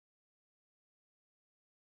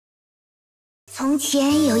从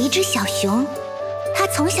前有一只小熊，它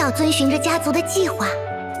从小遵循着家族的计划，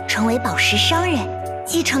成为宝石商人，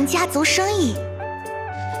继承家族生意。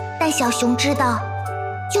但小熊知道，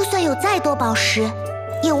就算有再多宝石，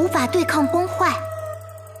也无法对抗崩坏。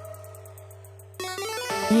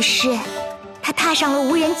于是，它踏上了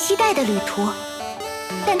无人期待的旅途。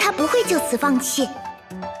但它不会就此放弃，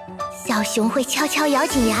小熊会悄悄咬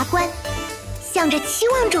紧牙关，向着期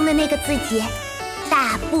望中的那个自己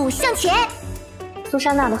大步向前。苏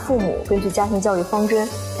珊娜的父母根据家庭教育方针，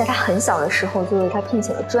在她很小的时候就为她聘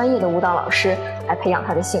请了专业的舞蹈老师来培养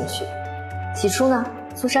她的兴趣。起初呢，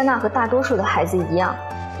苏珊娜和大多数的孩子一样，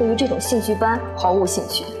对于这种兴趣班毫无兴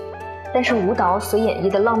趣。但是舞蹈所演绎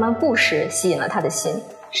的浪漫故事吸引了她的心，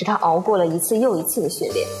使她熬过了一次又一次的训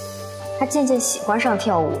练。她渐渐喜欢上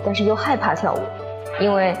跳舞，但是又害怕跳舞，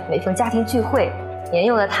因为每逢家庭聚会，年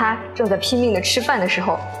幼的她正在拼命的吃饭的时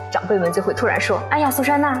候，长辈们就会突然说：“哎呀，苏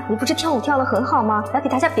珊娜，你不是跳舞跳得很好吗？来给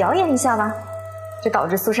大家表演一下吧。”这导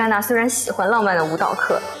致苏珊娜虽然喜欢浪漫的舞蹈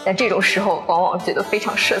课，但这种时候往往觉得非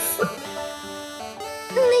常社死。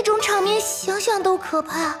那种场面想想都可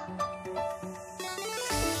怕。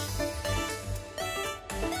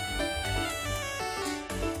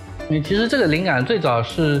其实这个灵感最早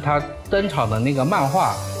是他登场的那个漫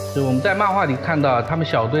画，就我们在漫画里看到他们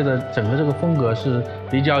小队的整个这个风格是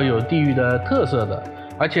比较有地域的特色的，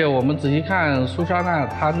而且我们仔细看苏珊娜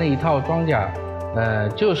她那一套装甲，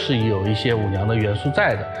就是有一些舞娘的元素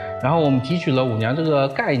在的。然后我们提取了舞娘这个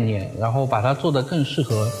概念，然后把它做得更适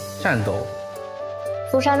合战斗。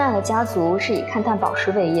苏珊娜的家族是以勘探宝石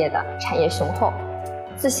为业的，产业雄厚，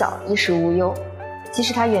自小衣食无忧。即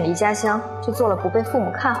使她远离家乡，却做了不被父母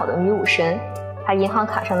看好的女武神。她银行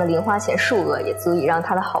卡上的零花钱数额也足以让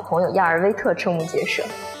她的好朋友亚尔维特瞠目结舌。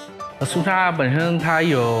苏珊娜本身她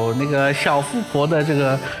有那个小富婆的这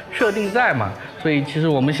个设定在嘛，所以其实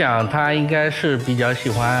我们想她应该是比较喜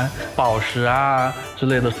欢宝石啊之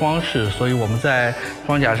类的装饰，所以我们在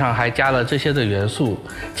装甲上还加了这些的元素。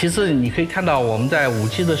其次你可以看到我们在武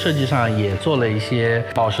器的设计上也做了一些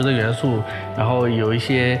宝石的元素，然后有一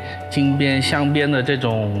些金边镶边的这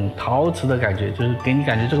种陶瓷的感觉，就是给你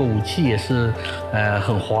感觉这个武器也是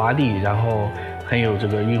很华丽，然后很有这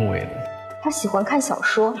个韵味的。她喜欢看小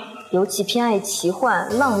说，尤其偏爱奇幻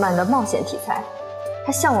浪漫的冒险题材。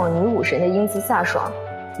她向往女武神的英姿飒爽，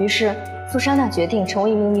于是苏珊娜决定成为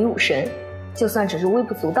一名女武神，就算只是微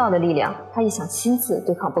不足道的力量，她也想亲自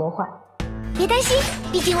对抗崩坏。别担心，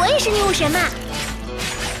毕竟我也是女武神嘛。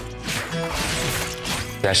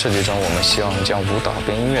在设计中，我们希望将舞蹈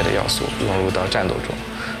跟音乐的要素融入到战斗中。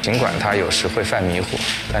尽管它有时会犯迷糊，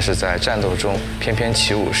但是在战斗中翩翩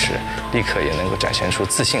起舞时，立刻也能够展现出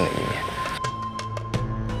自信的一面。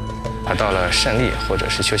而到了胜利或者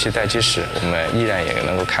是休息待机时，我们依然也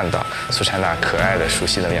能够看到苏珊娜可爱的熟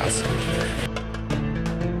悉的样子。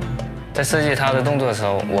在设计她的动作的时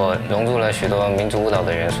候，我融入了许多民族舞蹈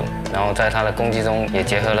的元素，然后在她的攻击中也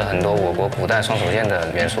结合了很多我国古代双手剑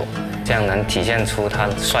的元素，这样能体现出她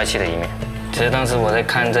帅气的一面。其实当时我在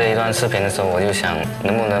看这一段视频的时候，我就想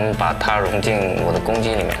能不能把它融进我的攻击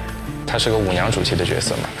里面。她是个舞娘主题的角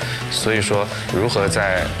色嘛，所以说如何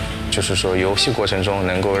在就是说游戏过程中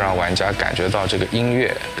能够让玩家感觉到这个音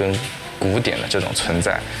乐跟鼓点的这种存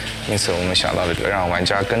在，因此我们想到了让玩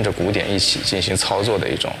家跟着鼓点一起进行操作的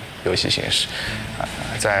一种游戏形式。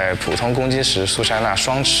在普通攻击时，苏珊娜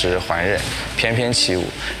双持环刃，翩翩起舞，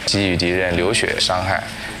给予敌人流血伤害。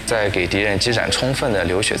在给敌人积攒充分的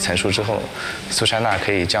流血层数之后，苏珊娜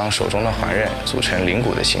可以将手中的环刃组成铃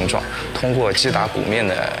鼓的形状，通过击打鼓面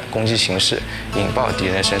的攻击形式，引爆敌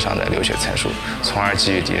人身上的流血层数，从而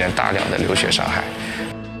给予敌人大量的流血伤害。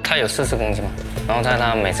他有4次攻击嘛，然后在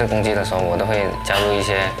他每次攻击的时候，我都会加入一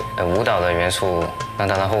些舞蹈的元素，让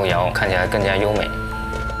他的后摇看起来更加优美。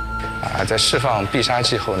在释放必杀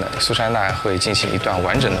技后呢，苏珊娜会进行一段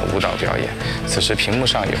完整的舞蹈表演。此时屏幕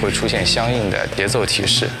上也会出现相应的节奏提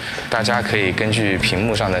示，大家可以根据屏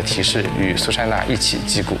幕上的提示与苏珊娜一起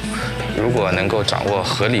击鼓。如果能够掌握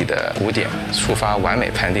合理的鼓点，触发完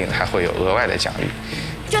美判定，还会有额外的奖励。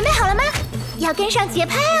准备好了吗？要跟上节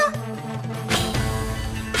拍哦！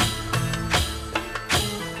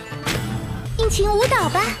尽情舞蹈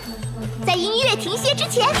吧，在音乐停歇之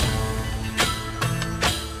前。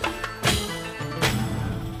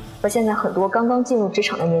和现在很多刚刚进入职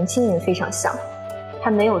场的年轻人非常像，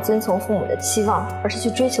他没有遵从父母的期望，而是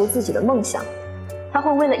去追求自己的梦想。他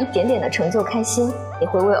会为了一点点的成就开心，也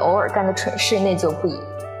会为偶尔干的蠢事内疚不已。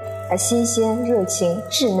他新鲜、热情、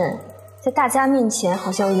稚嫩，在大家面前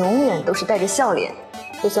好像永远都是带着笑脸，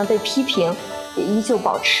就算被批评也依旧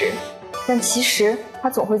保持。但其实他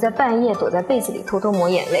总会在半夜躲在被子里偷偷抹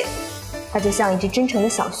眼泪。他就像一只真诚的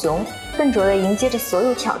小熊，笨拙地迎接着所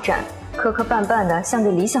有挑战，磕磕绊绊地向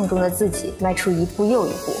着理想中的自己迈出一步又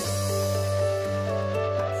一步。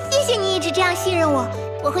谢谢你一直这样信任我，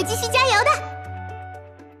我会继续加油的。